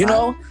 you Right.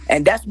 know,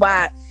 and that's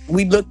why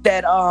we looked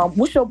at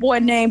what's your boy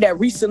name that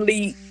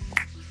recently,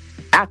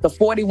 after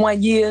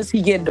 41 years,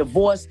 he getting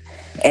divorced,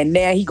 and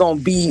now he gonna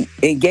be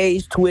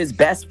engaged to his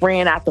best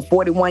friend after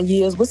 41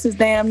 years. What's his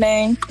damn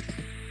name?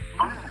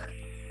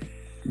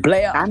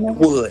 Blair I know.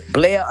 Underwood.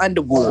 Blair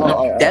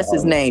Underwood. That's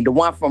his Oh. name. The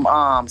one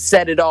from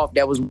Set It Off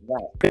that was.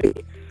 Right,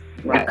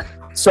 right,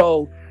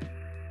 So,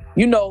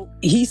 you know,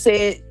 he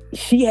said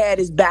she had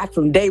his back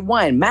from day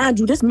one. Mind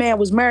you, this man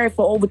was married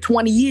for over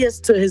 20 years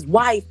to his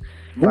wife,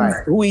 right.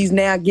 who he's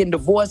now getting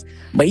divorced,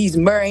 but he's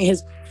marrying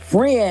his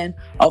friend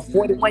of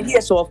 41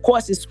 years. So, of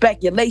course, it's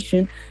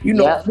speculation, you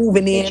know, Yep.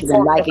 moving That in, you been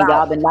talking liking, about,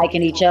 y'all been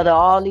liking each other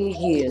all these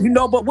years. you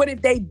know, but what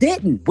if they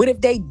didn't? What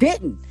if they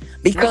didn't? Okay,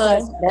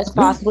 Because that's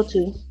we, possible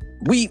too.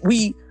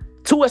 we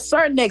to a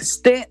certain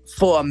extent,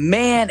 for a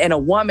man and a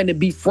woman to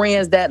be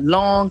friends that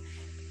long,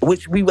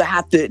 which we would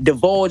have to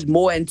divulge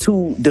more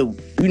into the,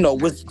 you know,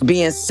 what's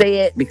being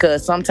said,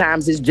 because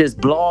sometimes it's just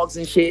blogs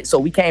and shit, so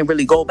we can't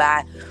really go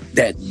by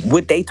that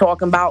what they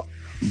talking about.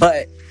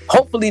 But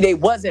hopefully they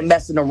wasn't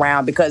messing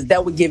around, because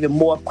that would give it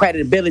more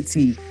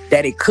credibility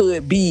that it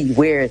could be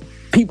where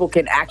people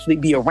can actually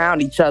be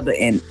around each other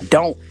and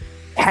don't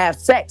have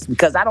sex,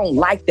 because I don't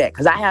like that,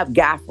 because I have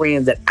guy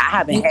friends that I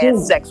haven't Me had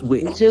too. sex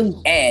with, Me too.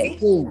 Me and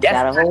too. that's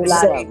Got a not whole to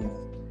lot of say them.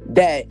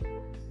 that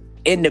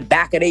in the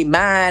back of their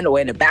mind or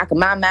in the back of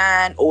my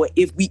mind, or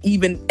if we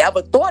even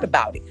ever thought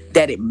about it,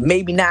 that it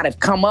maybe not have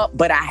come up,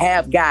 but I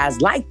have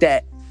guys like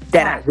that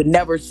that I Right. would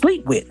never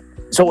sleep with.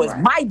 So it's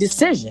Right. my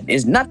decision.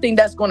 It's nothing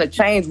that's going to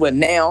change with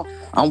now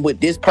I'm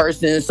with this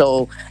person,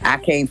 so I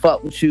can't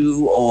fuck with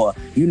you, or,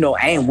 you know,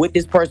 I ain't with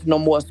this person no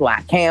more, so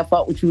I can't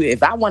fuck with you.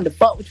 If I wanted to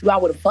fuck with you, I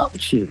would have fucked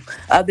with you.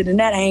 Other than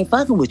that, I ain't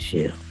fucking with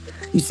you.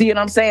 You see what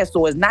I'm saying?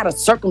 So it's not a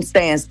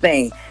circumstance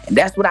thing. And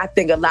that's what I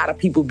think a lot of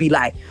people be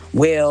like,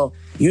 well,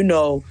 you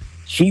know,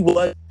 she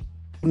was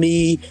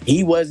me,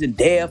 he wasn't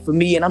there for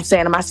me. And I'm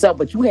saying to myself,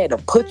 but you had to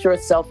put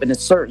yourself in a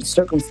certain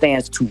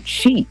circumstance to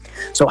cheat.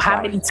 So how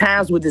Right. many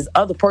times with this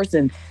other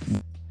person,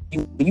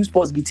 you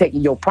supposed to be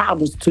taking your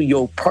problems to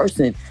your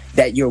person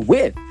that you're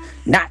with,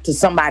 not to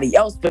somebody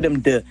else for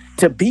them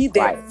to be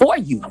there Right. for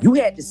you. You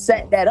had to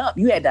set that up.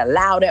 You had to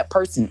allow that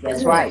person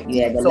That's right.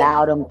 You had in. to So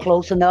allow them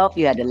close enough.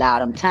 You had to allow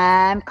them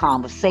time,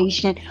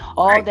 conversation,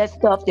 all right, that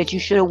stuff that you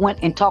should have went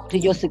and talked to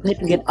your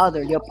significant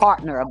other, your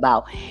partner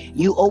about.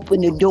 You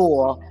open the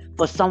door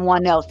for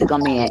someone else to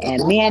come in.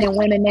 And men and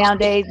women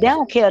nowadays, they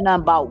don't care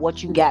nothing about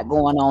what you got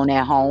going on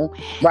at home.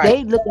 right.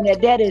 They looking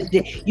at that as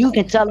you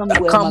can tell them,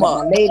 well, Come my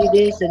up. lady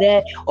this or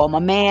that, or my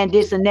man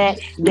this and that.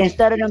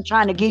 Instead of them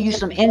trying to give you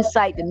some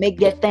insight to make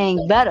that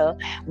thing better,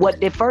 what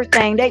the first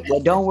thing well,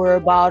 don't worry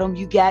about them.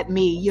 You got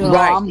me. You know,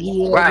 Right, I'm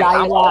here. right. La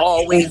la I'm la.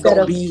 always Instead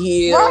gonna of be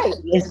here. right,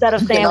 instead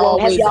of You can saying, well, have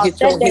always y'all get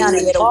sat your down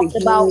and head over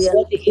talked about here.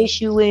 what the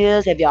issue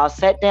is? Have y'all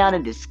sat down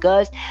and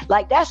discussed?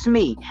 Like, that's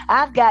me.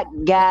 I've got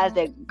guys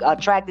that are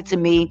attracted to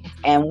me,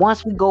 and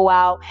once we go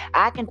out,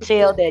 I can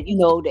tell that, you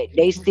know, that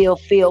they still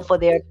feel for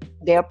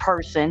their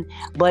person,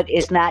 but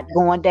it's not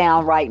going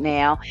down right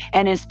now.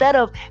 And instead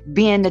of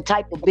being the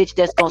type of bitch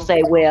that's gonna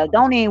say, well,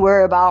 don't even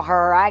worry about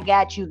her, I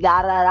got you,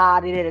 da da da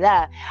da da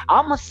da,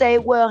 I'm gonna say,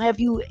 well, have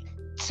you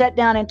sat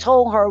down and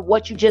told her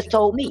what you just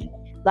told me?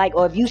 Like,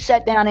 or if you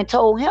sat down and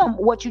told him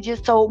what you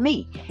just told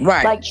me.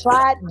 Right. Like,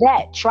 try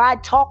that. Try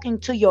talking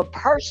to your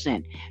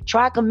person.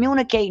 Try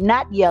communicate,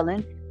 not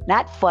yelling,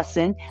 not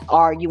fussing,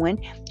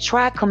 arguing.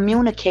 Try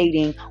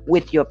communicating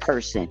with your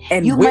person.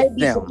 And You may with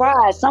be them.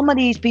 surprised. Some of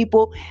these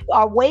people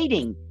are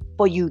waiting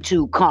for you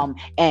to come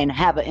and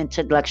have an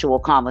intellectual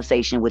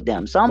conversation with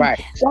them.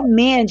 Right. Some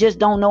men just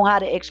don't know how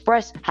to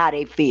express how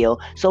they feel.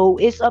 So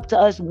it's up to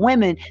us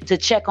women to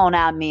check on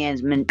our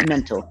men's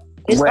mental.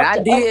 It's Well, up I to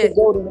us to did.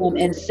 go to them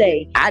and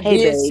say, I "Hey,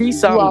 did babe, see you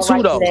something all too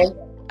right though. today?"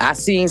 I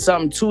seen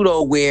something too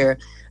though where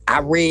I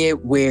read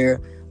where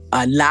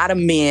a lot of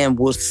men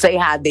will say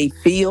how they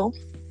feel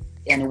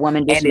And the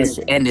women and dismiss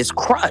it. it's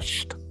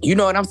crushed. You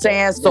know what I'm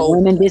saying? The So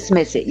women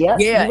dismiss it. Yep,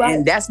 yeah, you're right.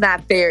 and that's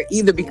not fair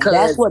either And that's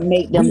because what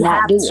make them we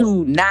not have do it.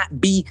 to not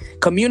be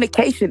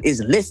communication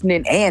is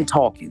listening and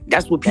talking.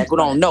 That's what That's people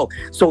right. don't know.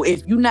 So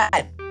if you're not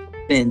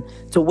listening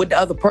to what the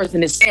other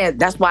person is saying,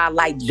 that's why I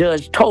like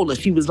Judge Tola.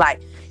 She was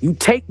like, you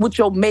take what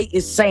your mate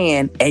is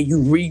saying and you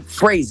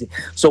rephrase it.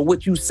 So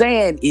what you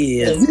saying So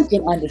is, you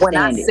can when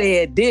I understand it.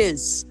 said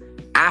this,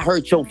 I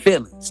hurt your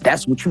feelings.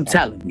 That's what you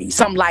telling me.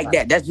 Something like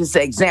that. That's just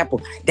an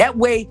example. That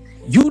way,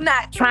 you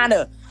not trying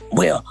to,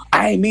 well,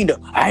 I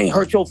ain't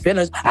hurt your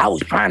feelings. I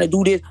was trying to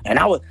do this. And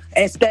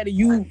instead of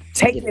you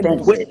taking what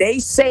Defensive. they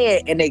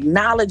said and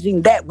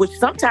acknowledging that, which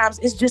sometimes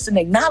it's just an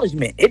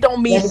acknowledgement. It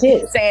don't mean That's that you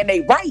it. saying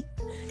they right.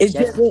 It's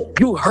That's just it.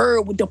 you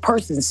heard what the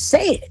person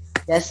said.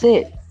 That's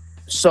it.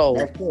 So,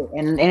 That's it.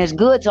 And it's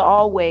good to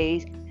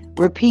always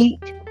repeat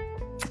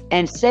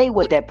and say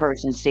what that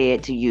person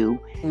said to you,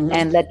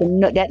 and let them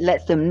know, that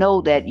lets them know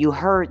that you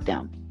heard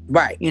them.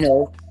 right. You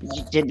know,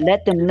 just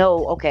let them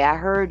know, okay, I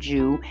heard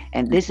you,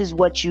 and this is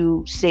what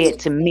you said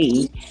to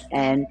me,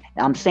 and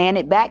I'm saying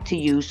it back to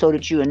you so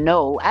that you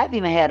know. I've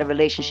even had a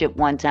relationship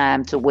one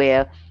time to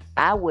where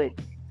I would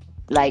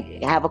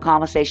like have a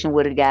conversation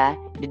with a guy,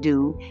 the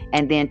dude,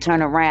 and then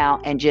turn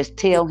around and just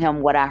tell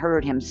him what I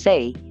heard him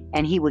say,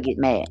 and he would get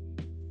mad.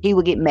 He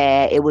would get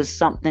mad. It was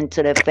something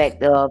to the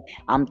effect of,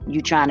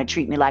 you trying to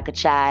treat me like a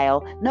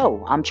child.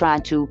 No, I'm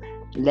trying to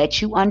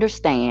let you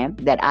understand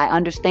that I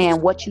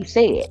understand what you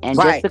said. And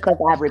just Right. because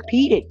I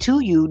repeat it to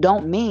you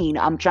don't mean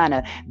I'm trying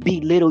to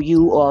belittle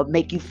you or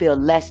make you feel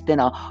less than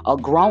a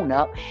grown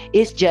up.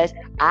 It's just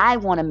I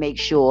want to make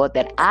sure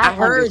that I I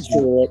heard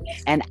you. understood,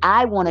 and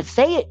I want to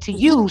say it to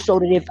you so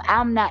that if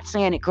I'm not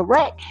saying it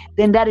correct,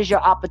 then that is your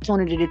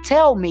opportunity to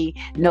tell me,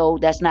 no,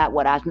 that's not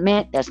what I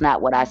meant. That's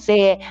not what I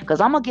said. Because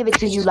I'm going to give it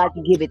to you like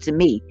you give it to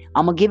me.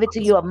 I'm going to give it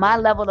to you at my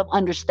level of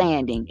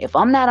understanding. If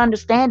I'm not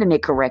understanding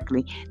it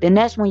correctly, then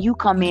that's when you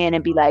come in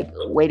and be like,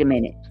 wait a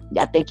minute,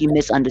 I think you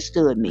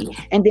misunderstood me.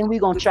 And then we're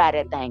going to try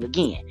that thing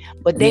again.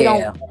 But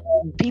Yeah.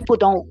 people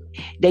don't,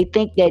 they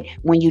think that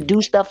when you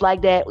do stuff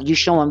like that, you're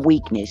showing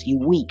weakness. You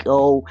weak.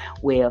 Oh,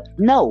 well,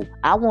 no,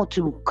 I want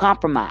to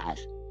compromise.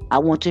 I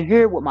want to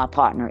hear what my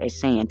partner is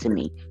saying to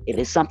me. If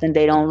it's something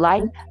they don't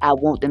like, I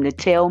want them to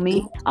tell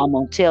me. I'm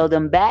going to tell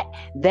them back.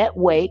 That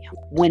way,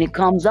 when it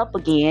comes up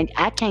again,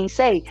 I can't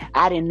say,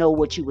 I didn't know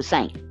what you were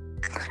saying.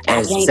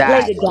 I can't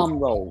play the Exactly. dumb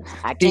role.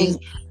 I See,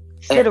 can't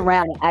sit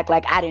around and act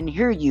like I didn't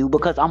hear you,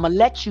 because I'm going to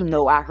let you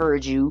know I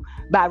heard you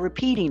by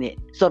repeating it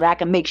so that I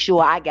can make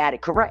sure I got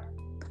it correct.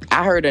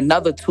 I heard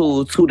another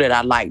tool too that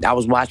I liked. I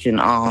was watching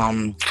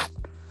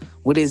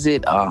what is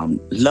it?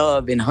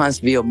 Love in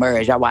Huntsville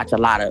Marriage. I watch a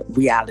lot of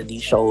reality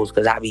shows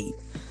because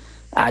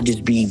I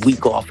just be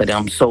weak off of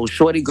them. So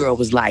Shorty Girl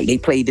was like, they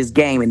played this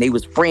game and they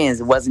was friends.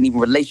 It wasn't even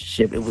a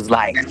relationship. It was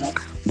like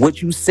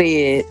what you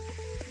said,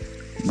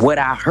 what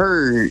I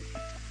heard,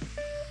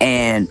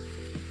 and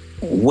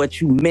what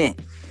you meant.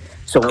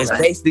 So it's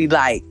basically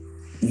like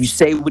you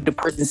say what the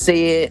person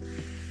said,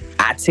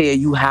 I tell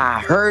you how I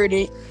heard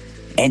it,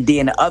 and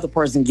then the other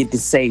person get to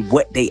say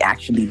what they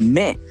actually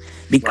meant.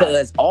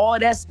 Because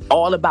that's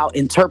all about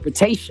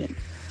interpretation.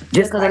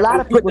 Just Because like a lot they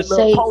of put people the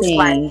little say post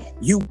like, things.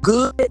 you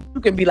good?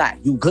 You can be like,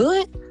 you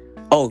good?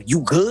 Oh,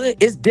 you good?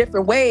 It's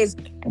different ways.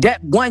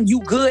 That one, you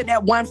good,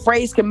 that one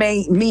phrase can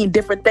mean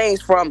different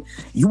things, from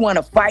you want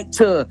to fight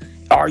to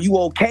are you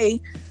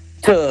okay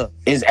to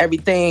is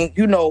everything,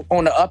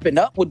 on the up and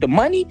up with the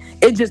money.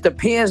 It just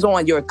depends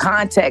on your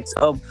context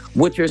of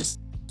what you're.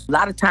 A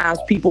lot of times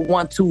people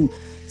want to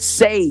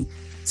say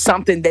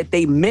something that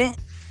they meant.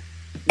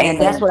 And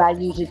that's what I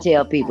usually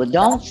tell people.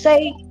 Don't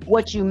say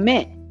what you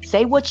meant.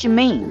 Say what you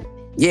mean.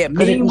 Yeah,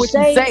 Because if mean you what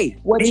you say say.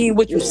 Mean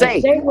what you if you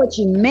say. say what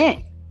you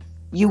meant,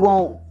 you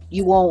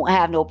won't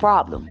have no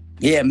problem.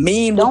 Yeah,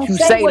 mean what Don't you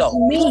say say what though.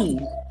 you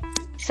mean.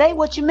 Say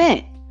what you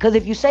meant. Because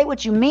if you say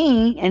what you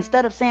mean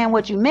instead of saying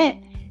what you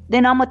meant,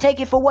 then I'm gonna take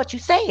it for what you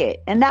said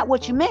and not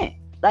what you meant.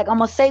 Like, I'm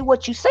gonna say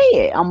what you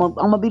said. I'm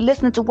gonna be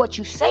listening to what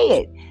you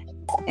said.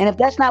 And if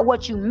that's not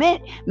what you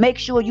meant, make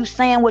sure you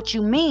saying what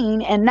you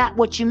mean and not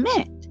what you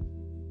meant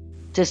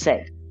to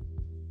say.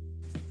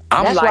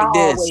 I'm That's why I like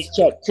this. always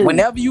check too.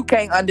 Whenever you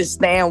can't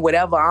understand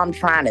whatever I'm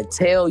trying to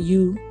tell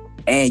you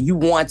and you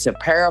want to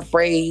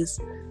paraphrase,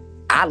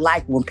 I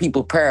like when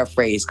people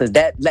paraphrase because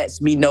that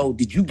lets me know,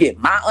 did you get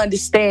my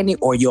understanding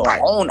or your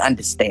own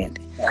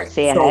understanding?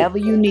 Say it So however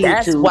you need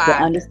that's to why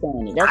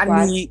understand it. That's I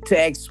right. need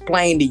to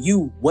explain to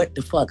you what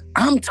the fuck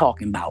I'm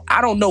talking about.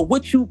 I don't know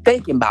what you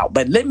thinking about,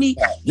 but let me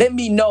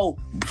know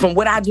from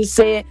what I just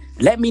said.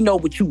 Let me know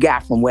what you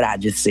got from what I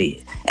just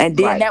said. And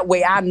then that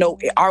way I know,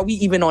 are we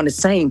even on the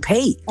same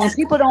page? And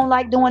people don't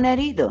like doing that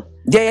either.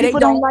 Yeah, they People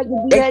don't don't. like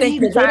to do They that think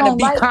either. you're They trying to don't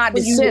be like for you to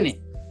condescending.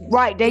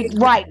 right.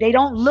 They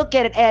don't look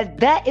at it as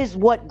that is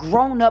what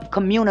grown up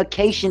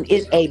communication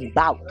is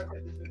about.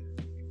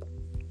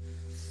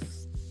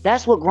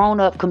 That's what grown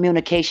up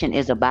communication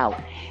is about.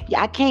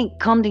 Yeah, I can't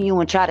come to you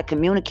and try to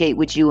communicate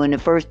with you, and the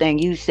first thing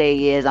you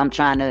say is, I'm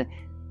trying to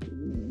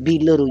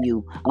belittle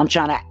you. I'm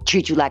trying to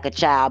treat you like a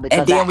child And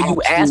because I then when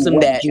you asked you, ask them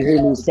what did that, you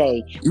hear me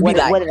say? you be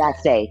like, What did I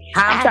say?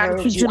 how I'm I trying to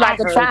heard treat you. you I like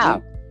a heard you.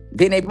 child.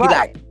 Then they be Right,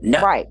 like,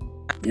 no, right,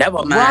 never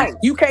mind. right,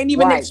 You can't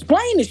even right,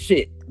 explain the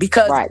shit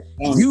because right.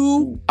 And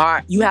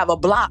you have a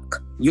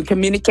block, your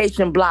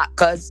communication block,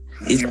 cause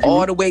it's mhm.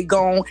 all the way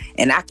gone.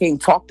 And I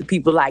can't talk to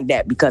people like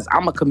that because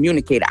I'm a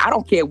communicator. I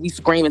don't care if we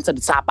screaming to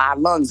the top of our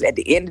lungs. At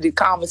the end of the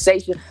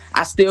conversation,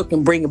 I still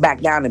can bring it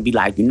back down and be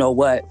like, you know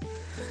what?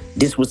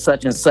 This was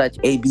such and such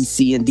A, B,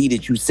 C, and D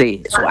that you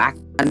said. So I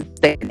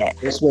understand that.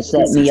 This what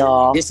set me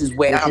off. This is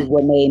where This is I'm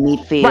what made me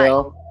right.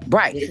 feel.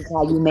 Right. This is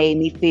how you made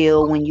me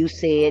feel when you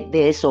said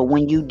this or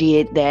when you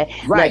did that.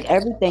 Like Right.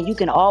 everything, you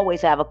can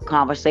always have a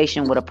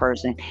conversation with a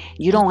person.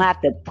 You don't have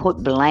to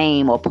put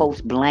blame or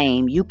post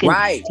blame. You can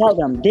Right. tell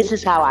them, this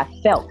is how I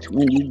felt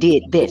when you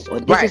did this, or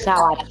this Right. is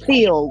how I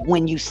feel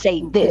when you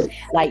say this.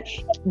 Like,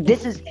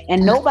 this is,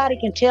 and nobody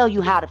can tell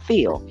you how to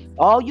feel.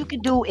 All you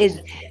can do is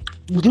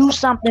do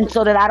something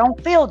so that I don't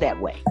feel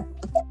that way.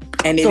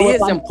 And it So if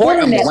is I'm feeling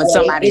important that when way,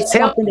 somebody it's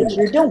tells something that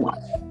you're doing.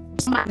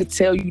 somebody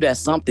tell you that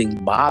something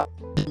bothers.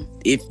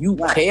 If you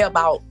Right. care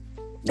about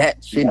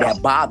that shit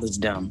that bothers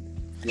them,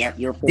 Yep,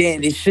 you're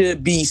then it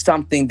should be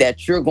something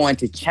that you're going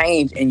to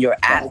change in your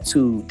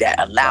attitude that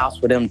allows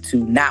for them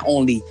to not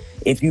only,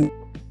 if you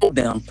know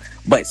them,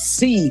 but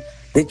see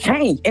the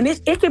change. And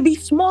it can be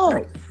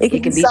small. It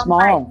can be something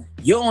small.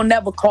 like, you don't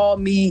never call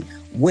me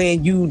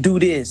when you do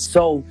this.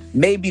 So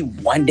maybe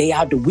one day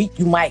out the week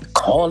you might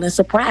call and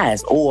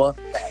surprise. Or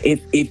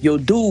if your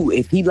dude,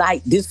 if he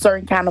like this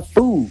certain kind of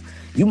food,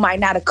 you might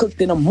not have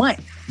cooked in a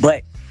month,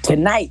 but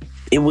tonight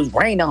it was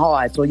raining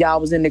hard, so y'all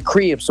was in the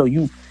crib, so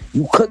you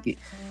cook it.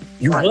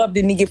 You rub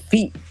the nigga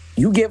feet.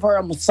 You give her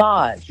a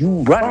massage.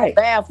 You run her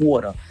bath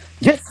water.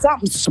 Just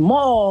something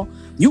small.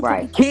 You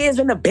put the kids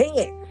in the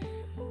bed.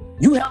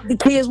 You help the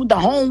kids with the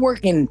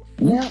homework and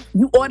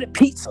you order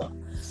pizza.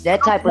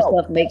 That type of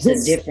stuff makes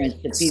a difference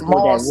to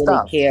people that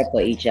really care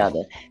for each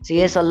other. See,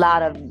 it's a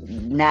lot of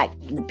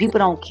people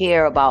don't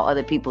care about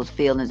other people's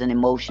feelings and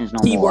emotions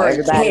no more.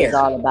 Everybody's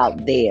all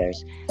about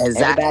theirs.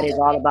 Exactly. Everybody's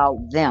all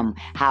about them,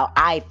 how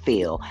I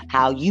feel,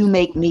 how you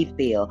make me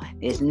feel.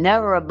 It's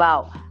never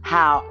about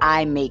how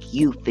I make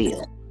you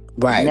feel.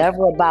 Right. It's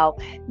never about,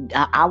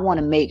 I want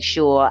to make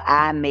sure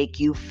I make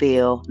you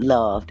feel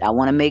loved. I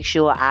want to make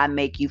sure I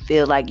make you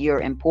feel like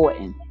you're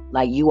important.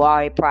 Like you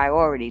are a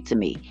priority to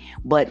me.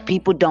 But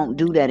people don't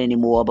do that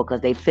anymore because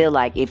they feel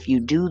like if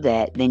you do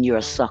that, then you're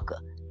a sucker.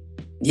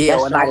 Yeah,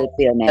 that's how they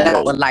feel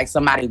now. Or like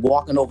somebody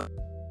walking over.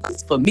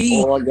 For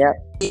me,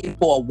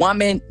 for a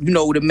woman, you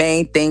know, the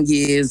main thing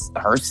is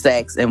her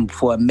sex. And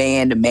for a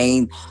man, the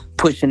main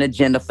pushing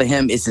agenda for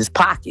him is his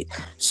pocket.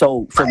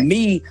 So for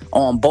me,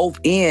 on both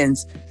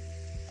ends,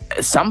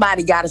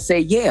 somebody got to say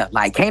yeah.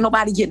 Like, can't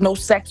nobody get no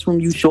sex from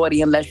you,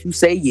 shorty, unless you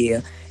say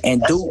yeah.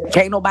 And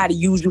can't nobody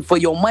use you for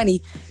your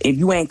money if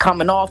you ain't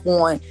coming off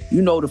on,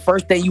 you know, the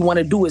first thing you want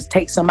to do is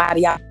take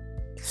somebody out.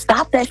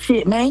 Stop that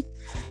shit, man.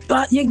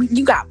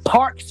 You got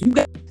parks, you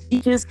got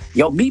beaches.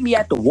 Yo, meet me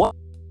at the water.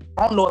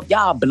 I don't know if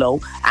y'all blow.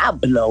 I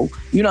blow.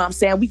 You know what I'm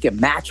saying? We can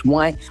match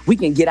one. We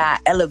can get our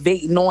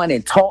elevating on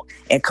and talk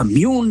and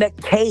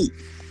communicate.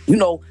 You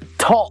know,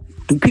 talk.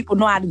 Do people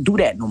know how to do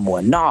that no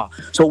more? Nah.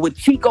 So with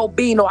Chico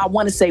Bino, I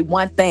want to say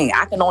one thing.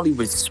 I can only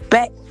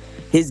respect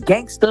his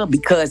gangster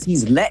because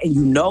he's letting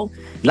you know,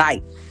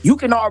 like, you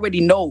can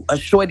already know a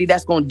shorty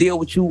that's gonna deal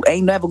with you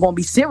ain't never gonna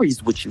be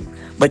serious with you.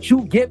 But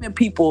you giving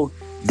people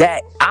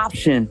that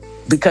option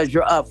because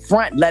you're up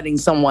front letting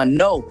someone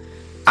know,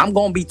 I'm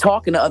gonna be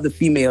talking to other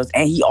females.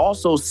 And he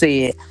also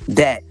said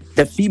that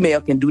the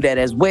female can do that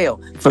as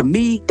well. For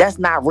me, that's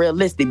not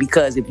realistic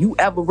because if you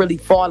ever really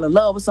fall in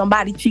love with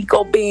somebody,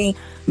 Chico Bean,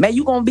 man,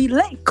 you gonna be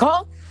late,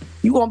 Carl.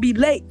 You gonna be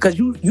late because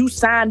you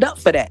signed up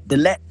for that, to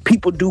let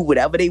people do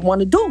whatever they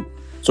want to do.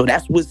 So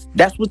that's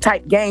what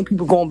type game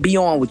people gonna be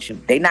on with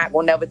you. They not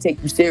gonna never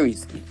take you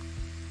seriously.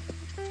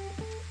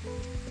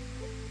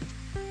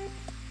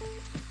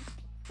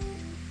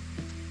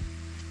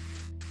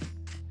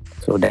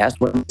 So that's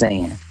what I'm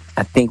saying.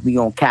 I think we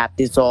gonna cap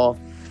this off.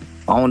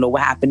 I don't know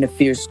what happened to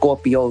Fierce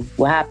Scorpio.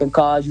 What happened,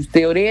 cuz? You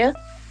still there?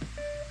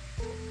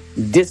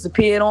 You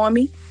disappeared on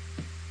me?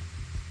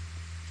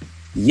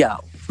 Yo,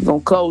 we're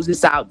gonna close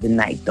this out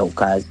tonight though,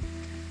 cuz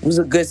it was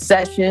a good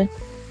session.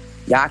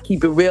 Y'all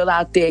keep it real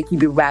out there.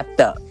 Keep it wrapped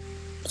up.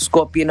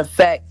 Scorpion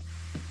Effect.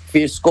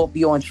 Fierce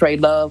Scorpio and Trey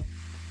Love.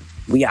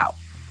 We out.